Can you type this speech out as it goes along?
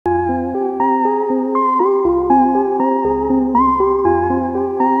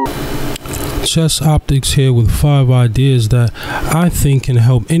Chess Optics here with 5 ideas that I think can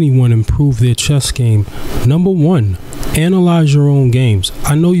help anyone improve their chess game. Number 1, analyze your own games.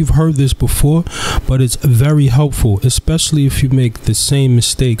 I know you've heard this before, but it's very helpful, especially if you make the same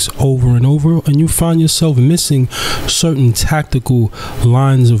mistakes over and over and you find yourself missing certain tactical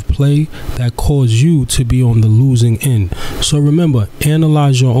lines of play that cause you to be on the losing end. So remember,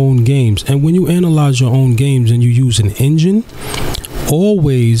 analyze your own games. And when you analyze your own games and you use an engine,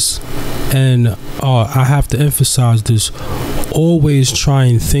 always, and I have to emphasize this, always try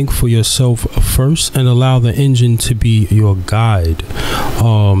and think for yourself first and allow the engine to be your guide.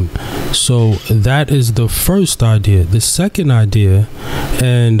 So that is the first idea. The second idea,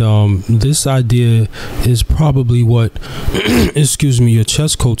 and this idea is probably what excuse me, your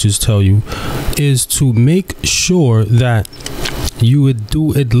chess coaches tell you, is to make sure that you would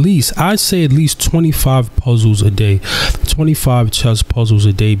do at least, I say at least 25 puzzles a day, 25 chess puzzles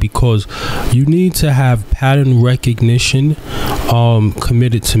a day, because you need to have pattern recognition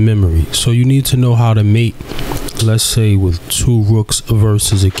committed to memory. So you need to know how to mate, let's say, with 2 rooks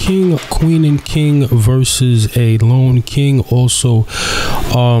versus a king, queen and king versus a lone king. Also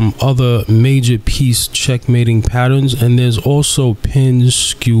other major piece checkmating patterns, and there's also pins,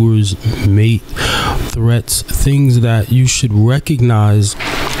 skewers, mate, threats, things that you should recognize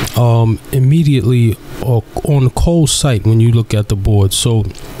immediately or on cold sight when you look at the board. So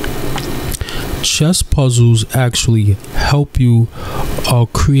chess puzzles actually help you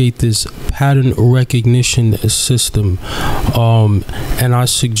create this pattern recognition system, and I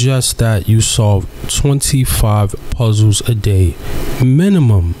suggest that you solve 25 puzzles a day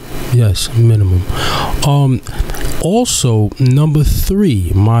minimum. Yes, minimum. Also, number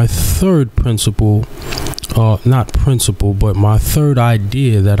 3, my third principle, not principle, but my third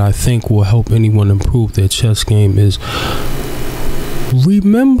idea that I think will help anyone improve their chess game is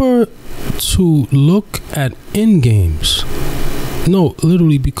remember to look at end games. No,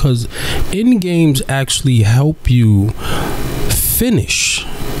 literally, because end games actually help you finish.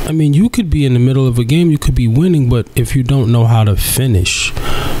 I mean, you could be in the middle of a game, you could be winning, but if you don't know how to finish,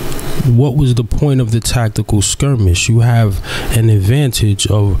 what was the point of the tactical skirmish? You have an advantage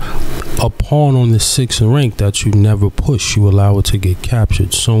of a pawn on the 6th rank that you never push. You allow it to get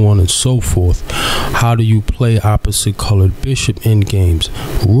captured, so on and so forth. How do you play opposite colored bishop end games,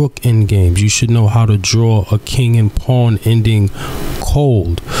 rook end games? You should know how to draw a king and pawn ending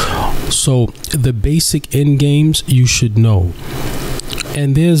cold. So the basic end games you should know.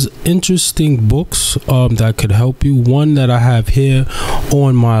 And there's interesting books that could help you. One that I have here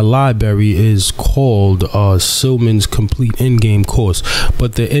on my library is called Silman's Complete Endgame Course.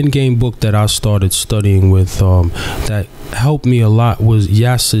 But the endgame book that I started studying with that helped me a lot was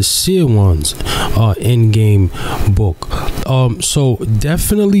Yasser Seirwan's endgame book. So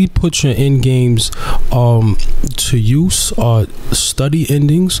definitely put your endgames to use. Study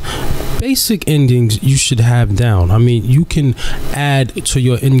endings. Basic endings you should have down. I mean, you can add to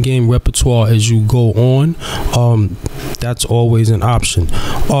your in-game repertoire as you go on. That's always an option.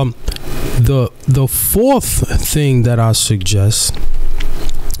 The fourth thing that I suggest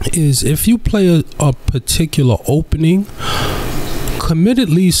is, if you play a particular opening, commit at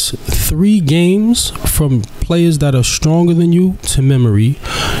least 3 games from players that are stronger than you to memory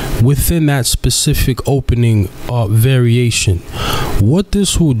within that specific opening variation. What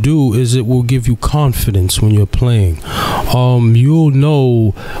this will do is it will give you confidence when you're playing. You'll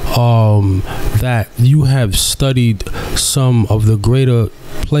know that you have studied some of the greater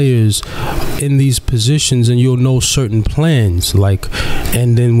players in these positions, and you'll know certain plans,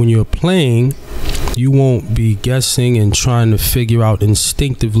 and then when you're playing, you won't be guessing and trying to figure out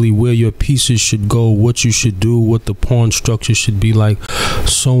instinctively where your pieces should go, what you should do, what the pawn structure should be like,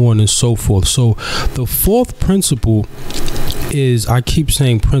 so on and so forth. So the fourth principle is, I keep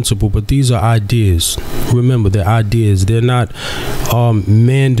saying principle, but these are ideas. Remember, they're ideas. They're not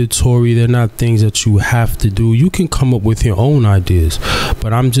mandatory. They're not things that you have to do. You can come up with your own ideas,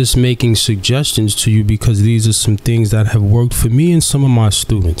 but I'm just making suggestions to you because these are some things that have worked for me and some of my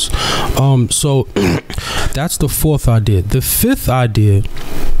students. So that's the fourth idea. The fifth idea,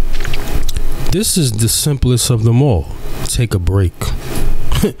 this is the simplest of them all. Take a break.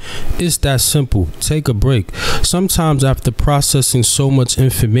 It's that simple. Take a break. Sometimes after processing so much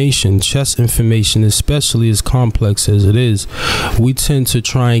information, chess information especially, as complex as it is, we tend to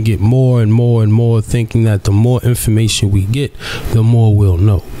try and get more and more and more, thinking that the more information we get, the more we'll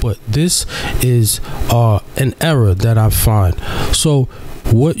know. But this is an error that I find. So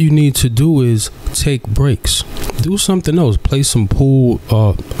what you need to do is take breaks. Do something else. Play some pool.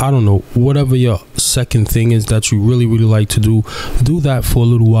 I don't know, whatever your second thing is that you really, really like to do. Do that for a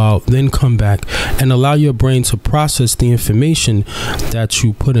little while, then come back and allow your brain to process the information that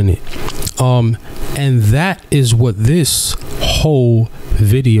you put in it. And that is what this whole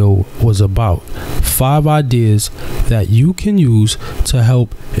video was about. 5 ideas that you can use to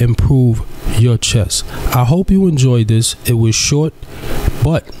help improve your chess. I hope you enjoyed this. It was short,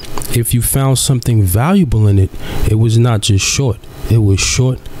 but if you found something valuable in it, it was not just short. It was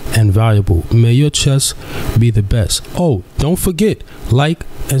short and valuable. May your chess be the best. Oh, don't forget, like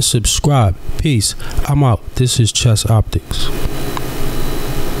and subscribe. Peace. I'm out. This is Chess Optics.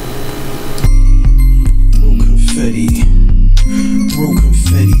 Throw confetti. Throw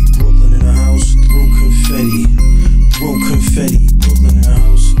confetti. Brooklyn in the house. Throw confetti. Throw confetti. Brooklyn in the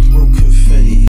house. Throw confetti.